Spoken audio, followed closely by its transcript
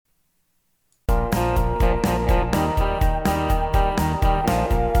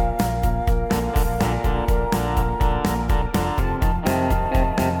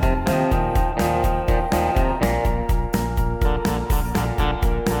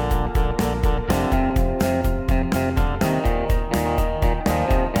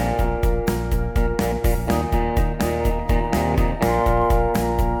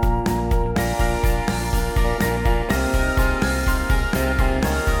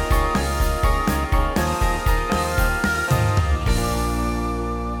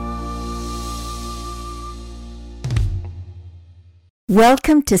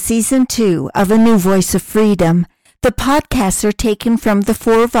Welcome to Season 2 of A New Voice of Freedom. The podcasts are taken from the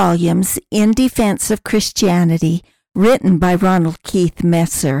 4 volumes In Defense of Christianity, written by Ronald Keith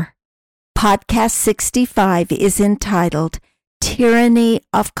Messer. Podcast 65 is entitled Tyranny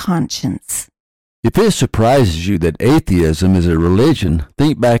of Conscience. If it surprises you that atheism is a religion,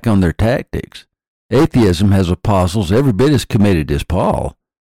 think back on their tactics. Atheism has apostles every bit as committed as Paul.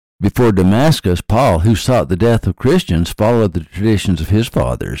 Before Damascus, Paul, who sought the death of Christians, followed the traditions of his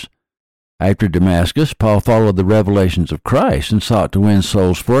fathers. After Damascus, Paul followed the revelations of Christ and sought to win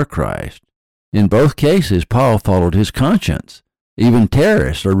souls for Christ. In both cases, Paul followed his conscience. Even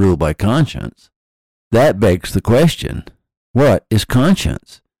terrorists are ruled by conscience. That begs the question, what is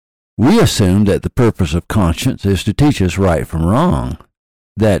conscience? We assume that the purpose of conscience is to teach us right from wrong.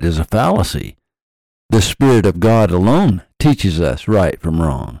 That is a fallacy. The Spirit of God alone teaches us right from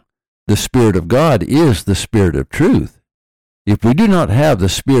wrong. The Spirit of God is the Spirit of truth. If we do not have the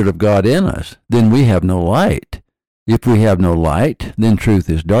Spirit of God in us, then we have no light. If we have no light, then truth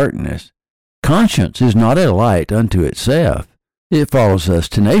is darkness. Conscience is not a light unto itself. It follows us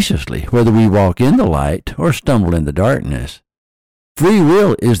tenaciously, whether we walk in the light or stumble in the darkness. Free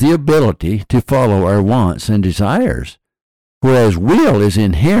will is the ability to follow our wants and desires. Whereas will is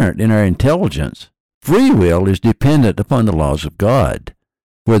inherent in our intelligence, free will is dependent upon the laws of God,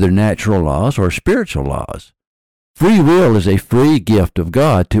 whether natural laws or spiritual laws. Free will is a free gift of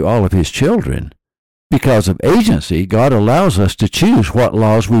God to all of His children. Because of agency, God allows us to choose what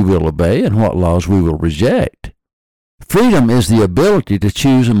laws we will obey and what laws we will reject. Freedom is the ability to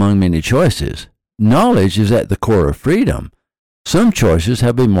choose among many choices. Knowledge is at the core of freedom. Some choices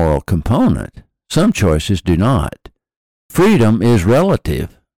have a moral component. Some choices do not. Freedom is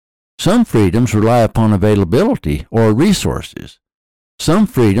relative. Some freedoms rely upon availability or resources. Some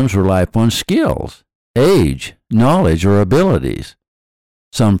freedoms rely upon skills, age, knowledge, or abilities.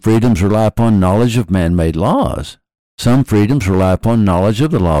 Some freedoms rely upon knowledge of man-made laws. Some freedoms rely upon knowledge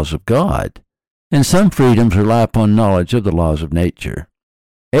of the laws of God. And some freedoms rely upon knowledge of the laws of nature.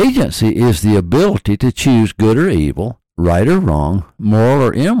 Agency is the ability to choose good or evil, right or wrong, moral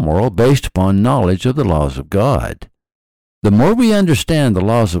or immoral, based upon knowledge of the laws of God. The more we understand the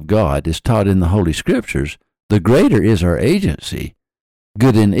laws of God as taught in the Holy Scriptures, the greater is our agency.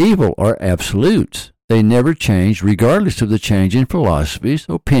 Good and evil are absolutes. They never change regardless of the change in philosophies,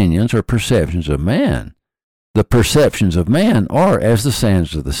 opinions, or perceptions of man. The perceptions of man are as the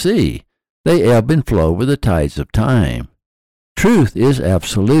sands of the sea. They ebb and flow with the tides of time. Truth is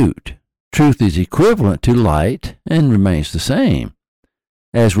absolute. Truth is equivalent to light and remains the same.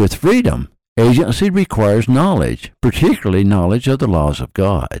 As with freedom, agency requires knowledge, particularly knowledge of the laws of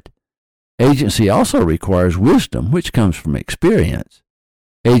God. Agency also requires wisdom, which comes from experience.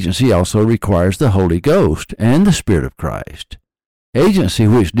 Agency also requires the Holy Ghost and the Spirit of Christ. Agency,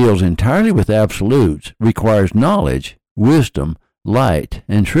 which deals entirely with absolutes, requires knowledge, wisdom, light,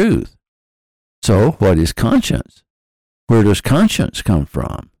 and truth. So, what is conscience? Where does conscience come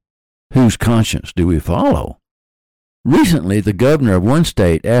from? Whose conscience do we follow? Recently, the governor of one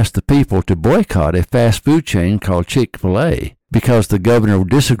state asked the people to boycott a fast food chain called Chick-fil-A because the governor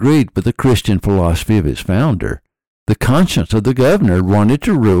disagreed with the Christian philosophy of its founder. The conscience of the governor wanted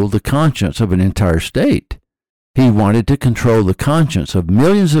to rule the conscience of an entire state. He wanted to control the conscience of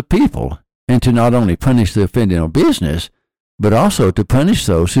millions of people and to not only punish the offending business, but also to punish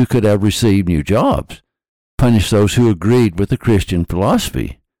those who could have received new jobs, punish those who agreed with the Christian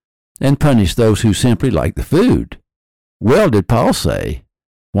philosophy, and punish those who simply liked the food. Well, did Paul say,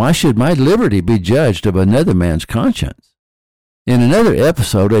 why should my liberty be judged of another man's conscience? In another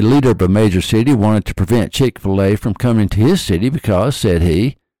episode, a leader of a major city wanted to prevent Chick-fil-A from coming to his city because, said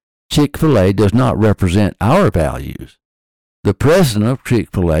he, Chick-fil-A does not represent our values. The president of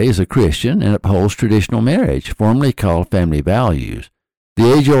Chick-fil-A is a Christian and upholds traditional marriage, formerly called family values,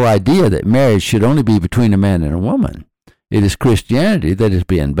 the age-old idea that marriage should only be between a man and a woman. It is Christianity that is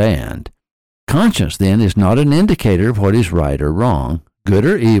being banned. Conscience, then, is not an indicator of what is right or wrong, good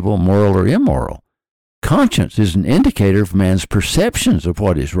or evil, moral or immoral. Conscience is an indicator of man's perceptions of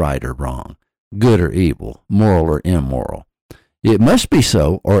what is right or wrong, good or evil, moral or immoral. It must be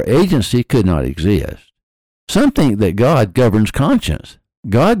so, or agency could not exist. Some think that God governs conscience.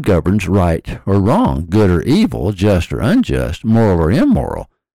 God governs right or wrong, good or evil, just or unjust, moral or immoral.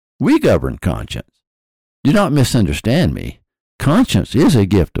 We govern conscience. Do not misunderstand me. Conscience is a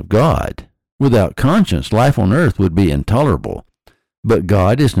gift of God. Without conscience, life on earth would be intolerable. But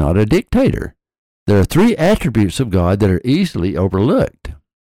God is not a dictator. There are 3 attributes of God that are easily overlooked.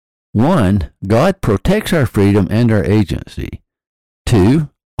 1, God protects our freedom and our agency. 2,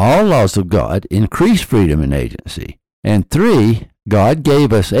 all laws of God increase freedom and agency. And 3, God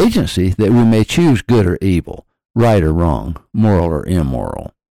gave us agency that we may choose good or evil, right or wrong, moral or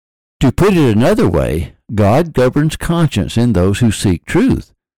immoral. To put it another way, God governs conscience in those who seek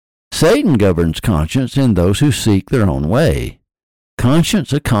truth. Satan governs conscience in those who seek their own way.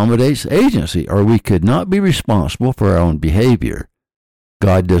 Conscience accommodates agency, or we could not be responsible for our own behavior.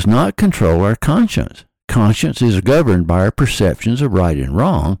 God does not control our conscience. Conscience is governed by our perceptions of right and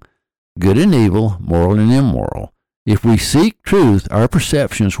wrong, good and evil, moral and immoral. If we seek truth, our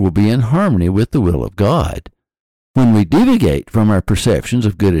perceptions will be in harmony with the will of God. When we deviate from our perceptions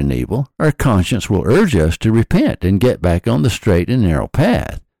of good and evil, our conscience will urge us to repent and get back on the straight and narrow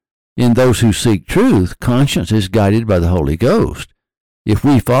path. In those who seek truth, conscience is guided by the Holy Ghost. If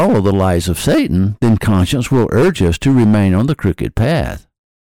we follow the lies of Satan, then conscience will urge us to remain on the crooked path.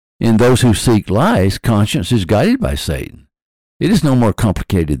 In those who seek lies, conscience is guided by Satan. It is no more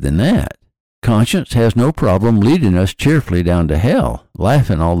complicated than that. Conscience has no problem leading us cheerfully down to hell,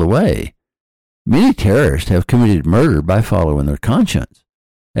 laughing all the way. Many terrorists have committed murder by following their conscience.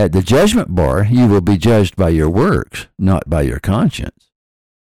 At the judgment bar, you will be judged by your works, not by your conscience.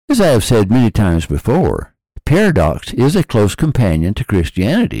 As I have said many times before, paradox is a close companion to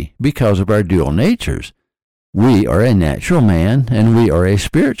Christianity because of our dual natures. We are a natural man and we are a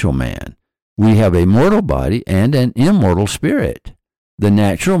spiritual man. We have a mortal body and an immortal spirit. The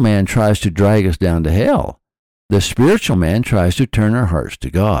natural man tries to drag us down to hell. The spiritual man tries to turn our hearts to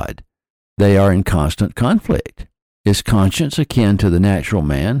God. They are in constant conflict. Is conscience akin to the natural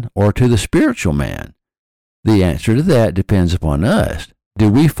man or to the spiritual man? The answer to that depends upon us. Do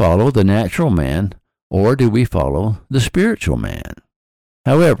we follow the natural man or do we follow the spiritual man?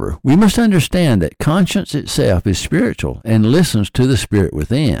 However, we must understand that conscience itself is spiritual and listens to the spirit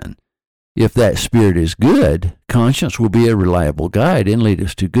within. If that spirit is good, conscience will be a reliable guide and lead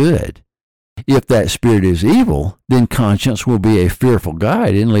us to good. If that spirit is evil, then conscience will be a fearful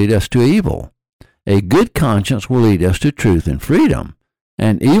guide and lead us to evil. A good conscience will lead us to truth and freedom.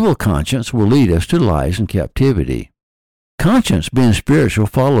 An evil conscience will lead us to lies and captivity. Conscience, being spiritual,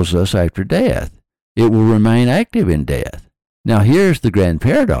 follows us after death. It will remain active in death. Now here's the grand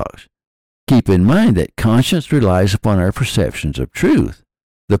paradox. Keep in mind that conscience relies upon our perceptions of truth.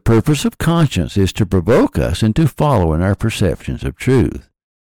 The purpose of conscience is to provoke us into following our perceptions of truth.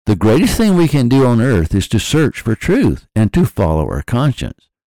 The greatest thing we can do on earth is to search for truth and to follow our conscience.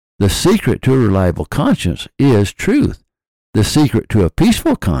 The secret to a reliable conscience is truth. The secret to a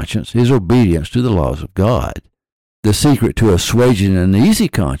peaceful conscience is obedience to the laws of God. The secret to assuaging an easy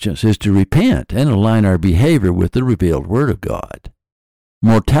conscience is to repent and align our behavior with the revealed Word of God.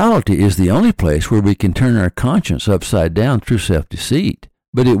 Mortality is the only place where we can turn our conscience upside down through self-deceit,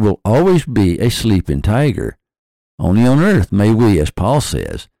 but it will always be a sleeping tiger. Only on earth may we, as Paul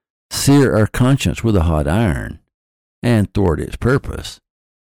says, sear our conscience with a hot iron and thwart its purpose.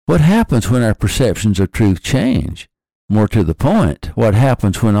 What happens when our perceptions of truth change? More to the point, what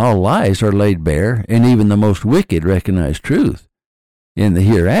happens when all lies are laid bare and even the most wicked recognize truth? In the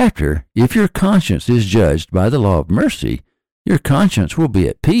hereafter, if your conscience is judged by the law of mercy, your conscience will be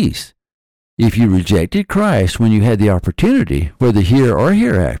at peace. If you rejected Christ when you had the opportunity, whether here or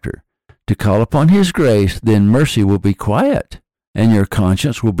hereafter, to call upon His grace, then mercy will be quiet, and your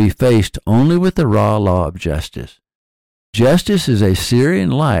conscience will be faced only with the raw law of justice. Justice is a searing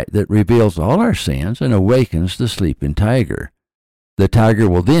light that reveals all our sins and awakens the sleeping tiger. The tiger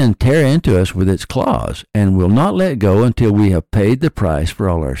will then tear into us with its claws and will not let go until we have paid the price for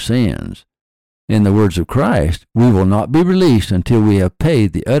all our sins. In the words of Christ, we will not be released until we have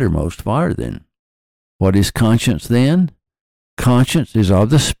paid the uttermost farthing. What is conscience then? Conscience is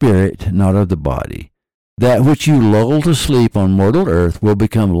of the spirit, not of the body. That which you lull to sleep on mortal earth will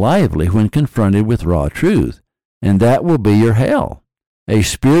become lively when confronted with raw truth. And that will be your hell, a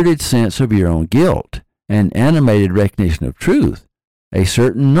spirited sense of your own guilt, an animated recognition of truth, a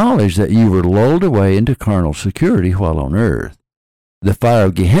certain knowledge that you were lulled away into carnal security while on earth. The fire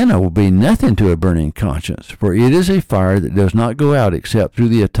of Gehenna will be nothing to a burning conscience, for it is a fire that does not go out except through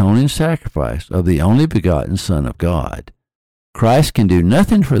the atoning sacrifice of the only begotten Son of God. Christ can do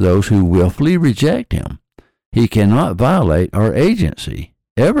nothing for those who willfully reject Him. He cannot violate our agency,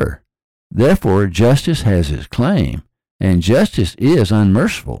 ever. Therefore, justice has its claim, and justice is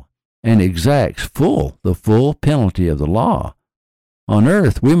unmerciful, and exacts the full penalty of the law. On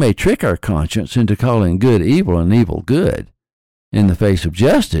earth, we may trick our conscience into calling good evil and evil good. In the face of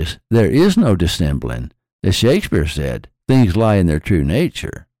justice, there is no dissembling. As Shakespeare said, things lie in their true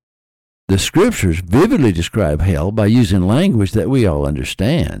nature. The Scriptures vividly describe hell by using language that we all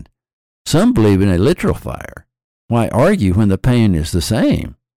understand. Some believe in a literal fire. Why argue when the pain is the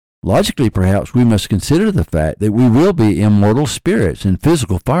same? Logically, perhaps we must consider the fact that we will be immortal spirits and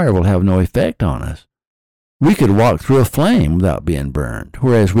physical fire will have no effect on us. We could walk through a flame without being burned,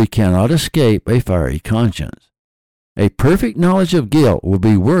 whereas we cannot escape a fiery conscience. A perfect knowledge of guilt will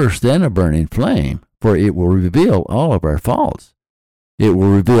be worse than a burning flame, for it will reveal all of our faults. It will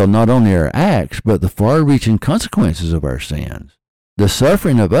reveal not only our acts, but the far-reaching consequences of our sins. The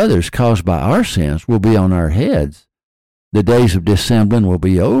suffering of others caused by our sins will be on our heads. The days of dissembling will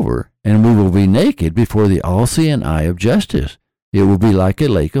be over, and we will be naked before the all-seeing eye of justice. It will be like a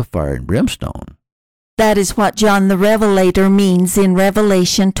lake of fire and brimstone. That is what John the Revelator means in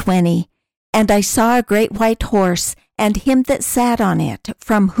Revelation 20. And I saw a great white horse, and him that sat on it,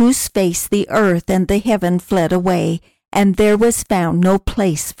 from whose face the earth and the heaven fled away, and there was found no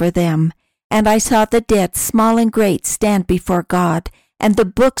place for them. And I saw the dead, small and great, stand before God, and the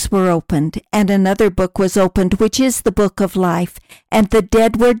books were opened, and another book was opened, which is the book of life, and the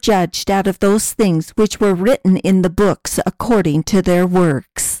dead were judged out of those things which were written in the books according to their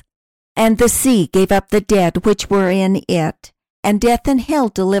works. And the sea gave up the dead which were in it, and death and hell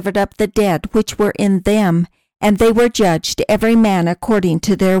delivered up the dead which were in them, and they were judged every man according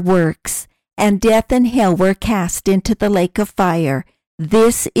to their works. And death and hell were cast into the lake of fire.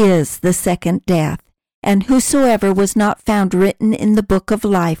 This is the second death. And whosoever was not found written in the book of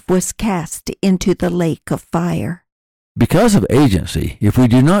life was cast into the lake of fire. Because of agency, if we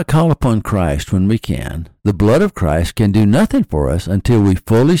do not call upon Christ when we can, the blood of Christ can do nothing for us until we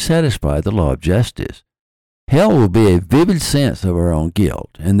fully satisfy the law of justice. Hell will be a vivid sense of our own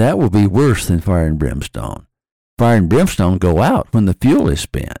guilt, and that will be worse than fire and brimstone. Fire and brimstone go out when the fuel is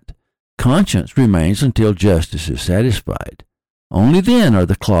spent. Conscience remains until justice is satisfied. Only then are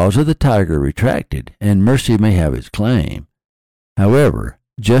the claws of the tiger retracted, and mercy may have its claim. However,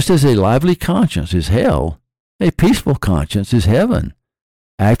 just as a lively conscience is hell, a peaceful conscience is heaven.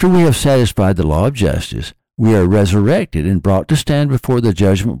 After we have satisfied the law of justice, we are resurrected and brought to stand before the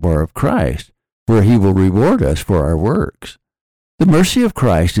judgment bar of Christ, where he will reward us for our works. The mercy of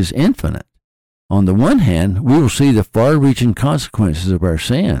Christ is infinite. On the one hand, we will see the far-reaching consequences of our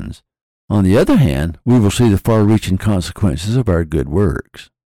sins. On the other hand, we will see the far-reaching consequences of our good works.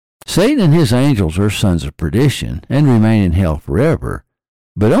 Satan and his angels are sons of perdition and remain in hell forever,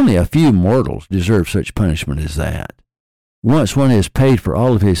 but only a few mortals deserve such punishment as that. Once one has paid for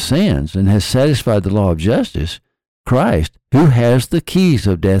all of his sins and has satisfied the law of justice, Christ, who has the keys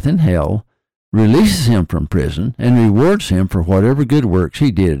of death and hell, releases him from prison and rewards him for whatever good works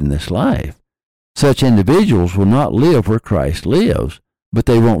he did in this life. Such individuals will not live where Christ lives, but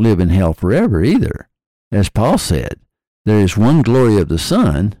they won't live in hell forever either. As Paul said, there is one glory of the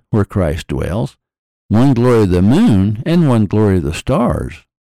sun, where Christ dwells, one glory of the moon, and one glory of the stars.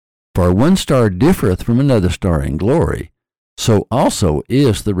 For one star differeth from another star in glory, so also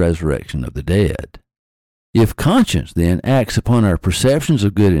is the resurrection of the dead. If conscience, then, acts upon our perceptions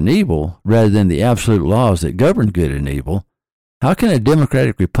of good and evil, rather than the absolute laws that govern good and evil, how can a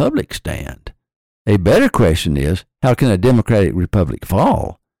democratic republic stand? A better question is, how can a democratic republic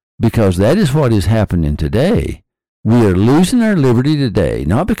fall? Because that is what is happening today. We are losing our liberty today,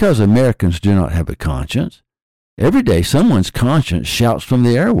 not because Americans do not have a conscience. Every day someone's conscience shouts from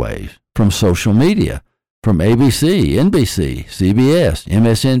the airwaves, from social media, from ABC, NBC, CBS,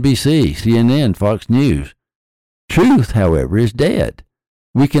 MSNBC, CNN, Fox News. Truth, however, is dead.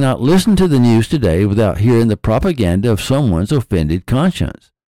 We cannot listen to the news today without hearing the propaganda of someone's offended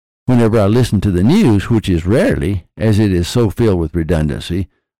conscience. Whenever I listen to the news, which is rarely, as it is so filled with redundancy,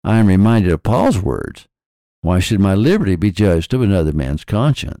 I am reminded of Paul's words, "Why should my liberty be judged of another man's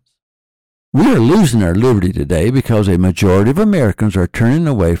conscience?" We are losing our liberty today because a majority of Americans are turning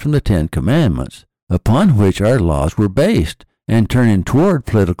away from the Ten Commandments, upon which our laws were based, and turning toward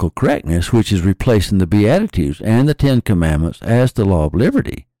political correctness, which is replacing the Beatitudes and the Ten Commandments as the law of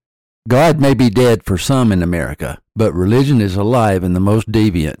liberty. God may be dead for some in America, but religion is alive in the most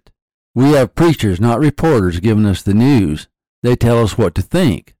deviant. We have preachers, not reporters, giving us the news. They tell us what to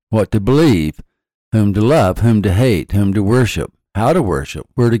think, what to believe, whom to love, whom to hate, whom to worship, how to worship,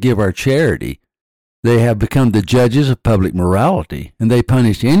 where to give our charity. They have become the judges of public morality, and they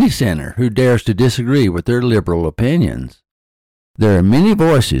punish any sinner who dares to disagree with their liberal opinions. There are many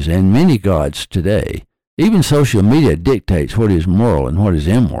voices and many gods today. Even social media dictates what is moral and what is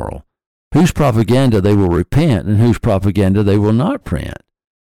immoral, whose propaganda they will repent and whose propaganda they will not print.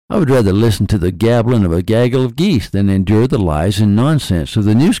 I would rather listen to the gabbling of a gaggle of geese than endure the lies and nonsense of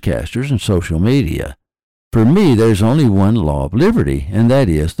the newscasters and social media. For me, there's only one law of liberty, and that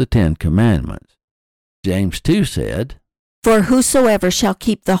is the Ten Commandments. James 2 said, "For whosoever shall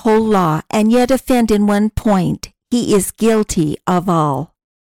keep the whole law, and yet offend in one point, he is guilty of all."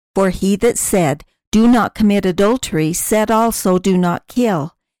 For he that said, Do not commit adultery, said also, Do not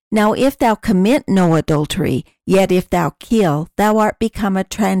kill. Now if thou commit no adultery, yet if thou kill, thou art become a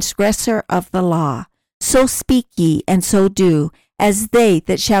transgressor of the law. So speak ye, and so do, as they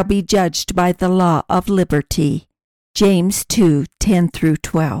that shall be judged by the law of liberty. James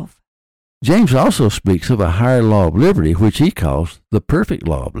 2:10-12. James also speaks of a higher law of liberty, which he calls the perfect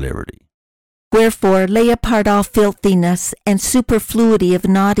law of liberty. Wherefore lay apart all filthiness and superfluity of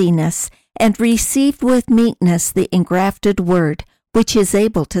naughtiness, and receive with meekness the engrafted word, which is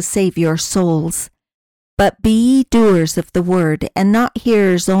able to save your souls. But be ye doers of the word, and not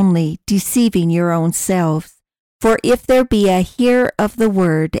hearers only, deceiving your own selves. For if there be a hearer of the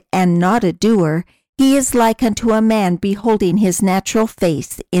word, and not a doer, he is like unto a man beholding his natural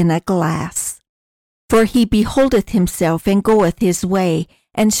face in a glass. For he beholdeth himself, and goeth his way,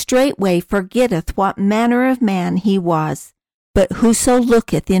 and straightway forgetteth what manner of man he was. But whoso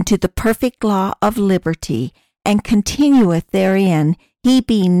looketh into the perfect law of liberty, and continueth therein, he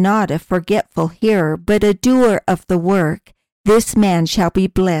being not a forgetful hearer, but a doer of the work, this man shall be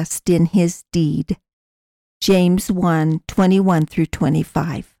blessed in his deed. James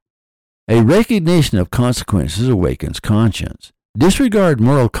 1:21-25. A recognition of consequences awakens conscience. Disregard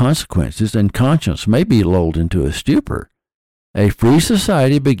moral consequences, and conscience may be lulled into a stupor. A free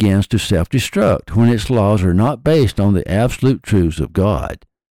society begins to self-destruct when its laws are not based on the absolute truths of God,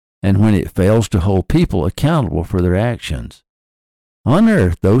 and when it fails to hold people accountable for their actions. On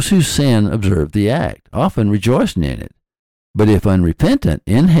earth, those who sin observe the act, often rejoicing in it. But if unrepentant,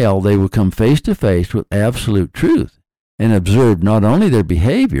 in hell they will come face to face with absolute truth, and observe not only their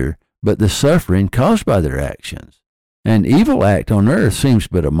behavior, but the suffering caused by their actions. An evil act on earth seems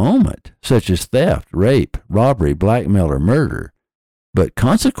but a moment, such as theft, rape, robbery, blackmail, or murder. But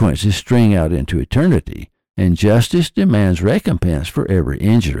consequences string out into eternity, and justice demands recompense for every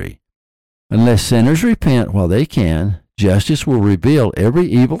injury. Unless sinners repent while they can, justice will reveal every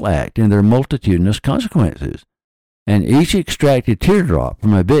evil act and their multitudinous consequences, and each extracted teardrop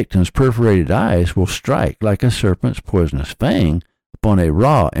from a victim's perforated eyes will strike like a serpent's poisonous fang upon a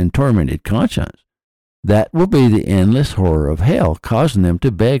raw and tormented conscience. That will be the endless horror of hell, causing them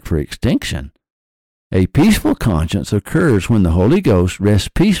to beg for extinction. A peaceful conscience occurs when the Holy Ghost rests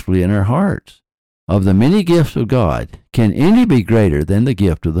peacefully in our hearts. Of the many gifts of God, can any be greater than the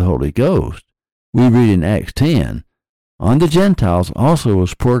gift of the Holy Ghost? We read in Acts 10, On the Gentiles also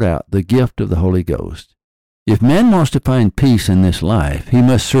was poured out the gift of the Holy Ghost. If man wants to find peace in this life, he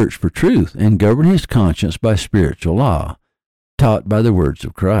must search for truth and govern his conscience by spiritual law, taught by the words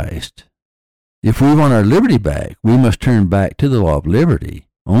of Christ. If we want our liberty back, we must turn back to the law of liberty.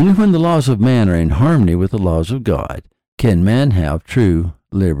 Only when the laws of man are in harmony with the laws of God can man have true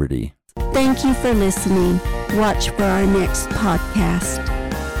liberty. Thank you for listening. Watch for our next podcast.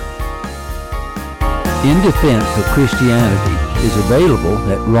 In Defense of Christianity is available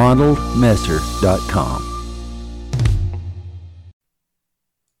at ronaldmesser.com.